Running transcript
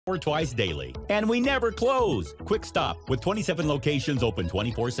or twice daily. And we never close. Quick Stop with 27 locations open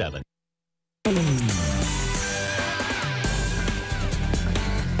 24/7.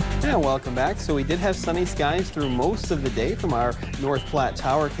 And welcome back. So we did have sunny skies through most of the day from our North Platte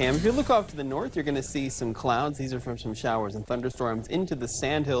Tower cam. If you look off to the north, you're going to see some clouds. These are from some showers and thunderstorms into the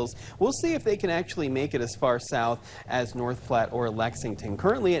Sandhills. We'll see if they can actually make it as far south as North Platte or Lexington.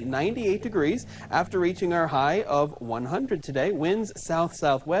 Currently at 98 degrees after reaching our high of 100 today. Winds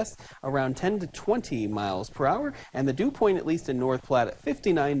south-southwest around 10 to 20 miles per hour. And the dew point, at least in North Platte, at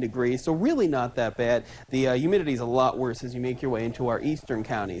 59 degrees. So really not that bad. The humidity is a lot worse as you make your way into our eastern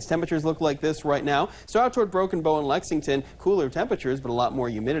counties. Temperatures look like this right now. So out toward Broken Bow and Lexington, cooler temperatures, but a lot more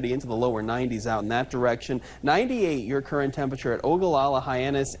humidity into the lower 90s out in that direction. 98 your current temperature at Ogallala,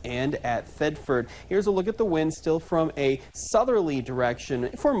 Hyannis, and at Thedford. Here's a look at the wind, still from a southerly direction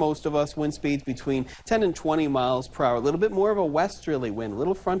for most of us. Wind speeds between 10 and 20 miles per hour. A little bit more of a westerly wind, a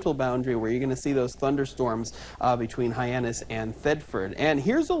little frontal boundary where you're going to see those thunderstorms between Hyannis and Thedford. And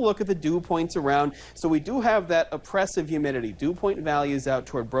here's a look at the dew points around. So we do have that oppressive humidity. Dew point values out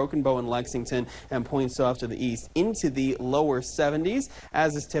toward Broken Bow and Lexington and points off to the east into the lower 70s.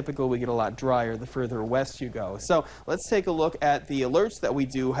 As is typical, we get a lot drier the further west you go. So let's take a look at the alerts that we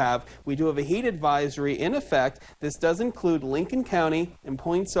do have. We do have a heat advisory in effect. This does include Lincoln County and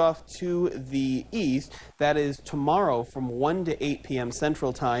points off to the east. That is tomorrow from 1 to 8 p.m.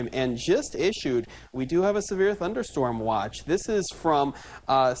 Central Time. And just issued, we do have a severe thunderstorm watch. This is from,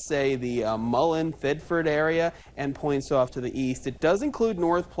 say, the Mullen, Thedford area and points off to the east. It does include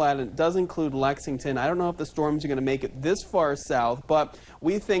North Platte, and it does include Lexington. I don't know if the storms are going to make it this far south, but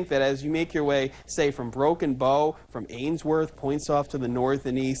we think that as you make your way, say, from Broken Bow, from Ainsworth, points off to the north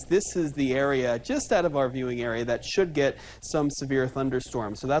and east, this is the area just out of our viewing area that should get some severe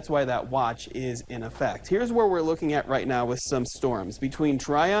thunderstorms. So that's why that watch is in effect. Here's where we're looking at right now with some storms. Between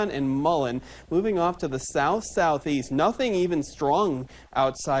Tryon and Mullen, moving off to the south-southeast. Nothing even strong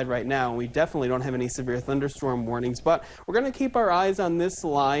outside right now, and we definitely don't have any severe thunderstorm warnings, but we're going to keep our eyes on this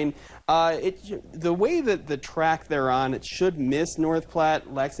line. The way that the track they're on, it should miss North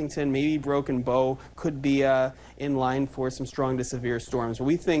Platte, Lexington, maybe Broken Bow, could be in line for some strong to severe storms.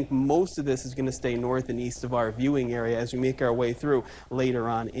 We think most of this is going to stay north and east of our viewing area as we make our way through later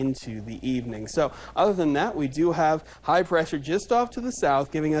on into the evening. So other than that, we do have high pressure just off to the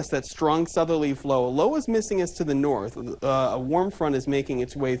south, giving us that strong southerly flow. A low is missing us to the north. A warm front is making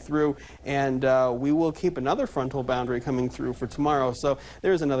its way through, and we will keep another frontal boundary coming through for tomorrow. So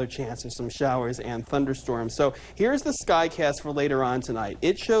there's another chance of some showers and thunderstorms. So here's the skycast for later on tonight.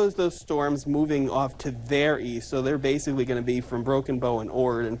 It shows those storms moving off to their east. So they're basically going to be from Broken Bow and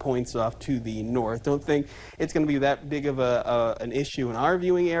Ord and points off to the north. Don't think it's going to be that big of an issue in our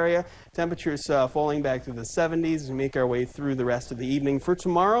viewing area. Temperatures falling back to the 70s as we make our way through the rest of the evening. For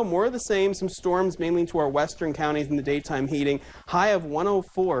tomorrow, more of the same. Some storms mainly to our western counties in the daytime heating. High of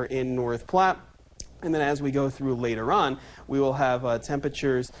 104 in North Platte. And then as we go through later on, we will have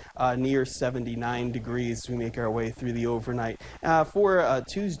temperatures near 79 degrees as we make our way through the overnight for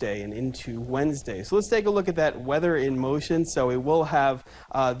Tuesday and into Wednesday. So let's take a look at that weather in motion. So we will have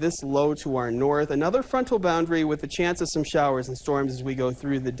this low to our north, another frontal boundary with the chance of some showers and storms as we go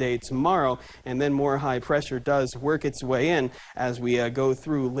through the day tomorrow, and then more high pressure does work its way in as we go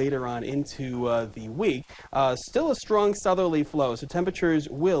through later on into the week. Still a strong southerly flow, so temperatures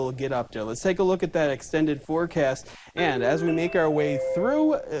will get up there. Let's take a look at that extended forecast, and as we make our way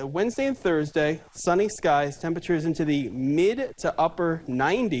through Wednesday and Thursday, sunny skies, temperatures into the mid to upper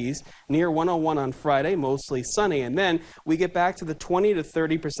 90s, near 101 on Friday, mostly sunny, and then we get back to the 20 to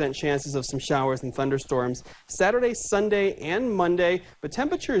 30% chances of some showers and thunderstorms Saturday, Sunday, and Monday, but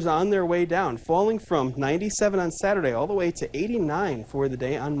temperatures on their way down, falling from 97 on Saturday all the way to 89 for the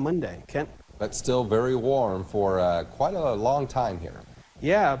day on Monday. Kent? But still very warm for quite a long time here.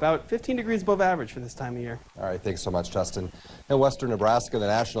 Yeah, about 15 degrees above average for this time of year. All right, thanks so much, Justin. In western Nebraska, the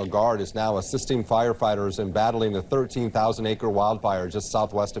National Guard is now assisting firefighters in battling the 13,000-acre wildfire just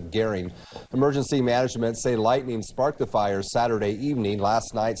southwest of Gering. Emergency management say lightning sparked the fire Saturday evening.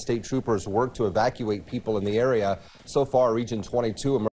 Last night, state troopers worked to evacuate people in the area. So far, Region 22